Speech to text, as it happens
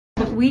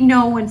we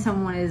know when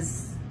someone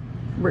is,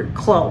 we're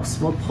close,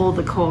 we'll pull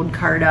the code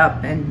card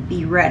up and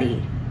be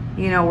ready.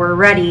 You know, we're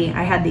ready.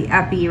 I had the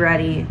epi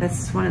ready.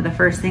 That's one of the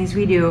first things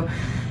we do.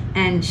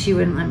 And she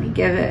wouldn't let me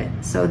give it.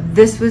 So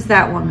this was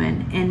that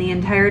woman. And the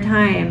entire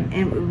time,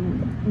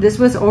 and this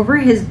was over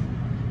his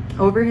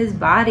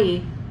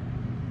body,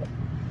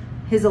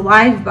 his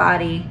alive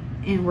body.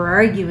 And we're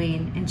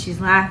arguing and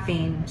she's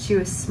laughing. She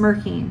was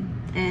smirking.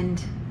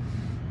 And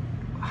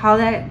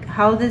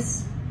how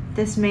this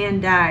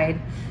man died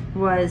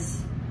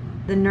was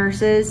the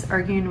nurses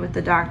arguing with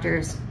the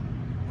doctors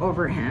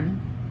over him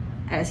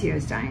as he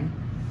was dying.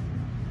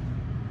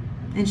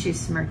 And she's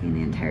smirking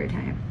the entire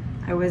time.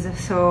 It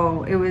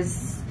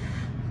was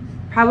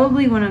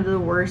probably one of the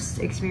worst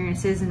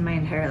experiences in my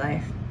entire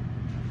life.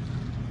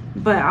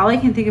 But all I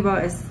can think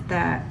about is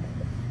that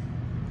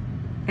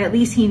at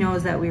least he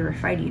knows that we were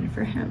fighting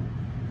for him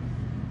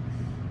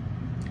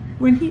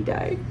when he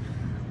died.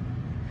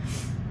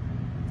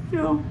 You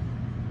know.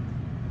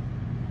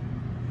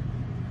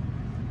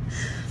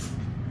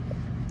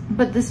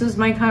 But this was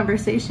my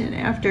conversation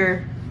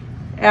after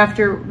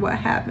what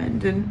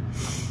happened, and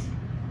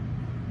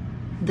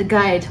the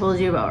guy I told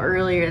you about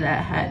earlier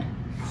that had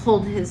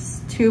pulled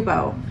his tube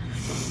out,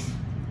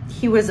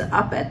 he was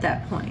up at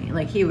that point.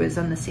 Like, he was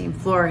on the same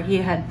floor. He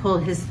had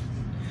pulled his,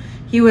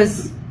 he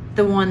was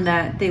the one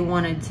that they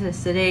wanted to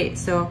sedate.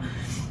 So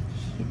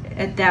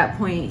at that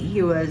point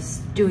he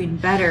was doing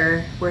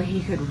better where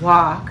he could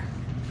walk.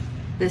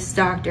 This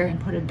doctor had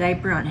put a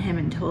diaper on him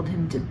and told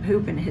him to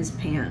poop in his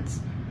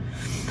pants.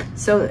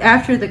 So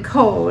after the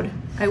code,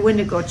 I went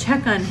to go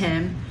check on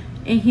him,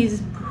 and he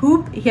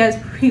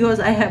goes,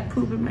 I have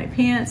poop in my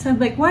pants. I'm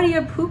like, why do you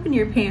have poop in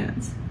your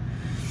pants?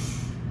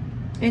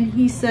 And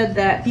he said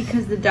that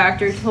because the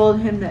doctor told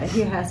him that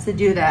he has to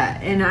do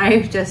that. And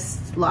I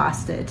just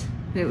lost it.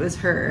 It was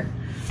her.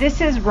 This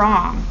is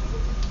wrong.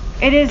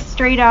 It is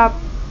straight up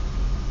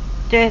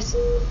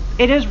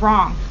it is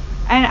wrong.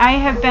 And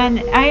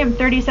I am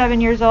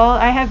 37 years old.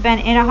 I have been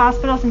in a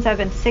hospital since I've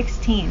been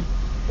 16.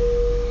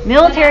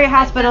 Military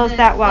hospitals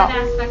that well. What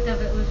aspect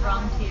of it was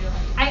wrong to you?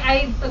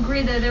 I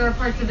agree that there were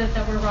parts of it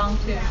that were wrong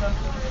too. So.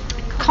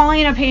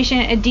 Calling a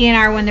patient a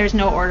DNR when there's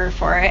no order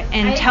for it,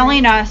 and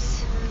telling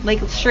us, like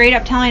straight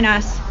up telling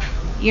us,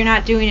 you're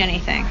not doing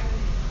anything.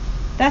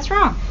 That's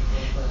wrong.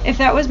 If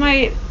that was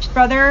my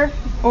brother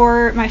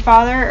or my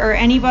father or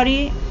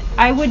anybody,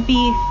 I would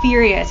be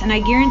furious. And I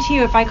guarantee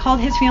you, if I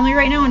called his family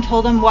right now and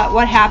told them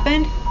what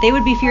happened, they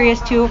would be furious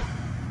too.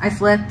 I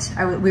flipped.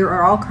 We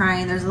were all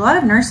crying. There's a lot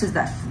of nurses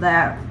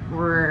that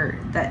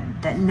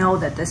know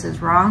that this is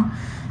wrong,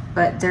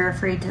 but they're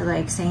afraid to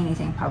like say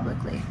anything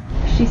publicly.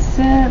 She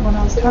said, when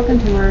I was talking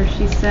to her,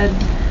 she said,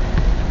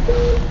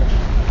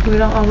 we're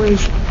not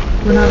always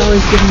given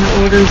the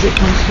orders. It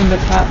comes from the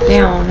top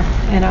down.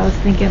 And I was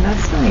thinking,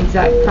 that's my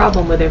exact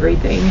problem with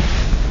everything.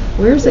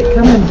 Where's it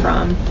coming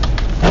from?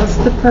 What's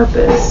the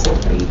purpose?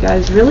 Are you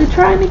guys really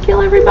trying to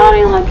kill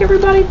everybody like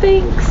everybody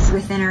thinks?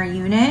 Within our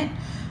unit,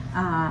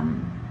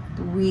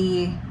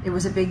 it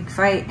was a big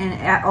fight,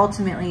 and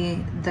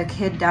ultimately the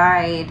kid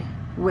died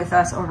with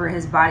us over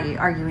his body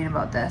arguing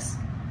about this.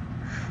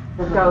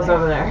 It goes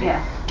over there.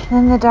 Yeah.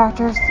 And the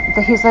doctor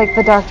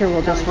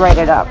will just write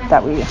it up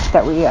that we you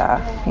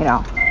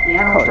know.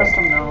 Yeah, I don't trust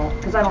him though,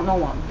 because I don't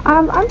know him.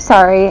 I'm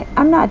sorry,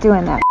 I'm not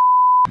doing that.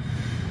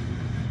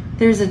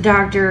 There's a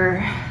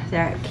doctor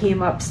that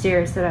came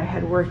upstairs that I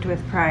had worked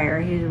with prior.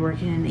 He was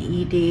working in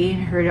the ED,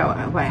 heard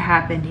what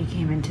happened. He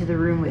came into the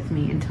room with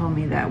me and told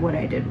me that what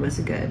I did was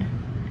good.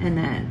 And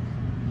that,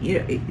 you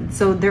know,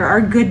 so there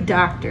are good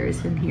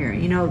doctors in here.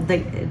 You know,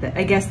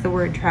 I guess the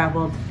word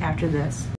traveled after this.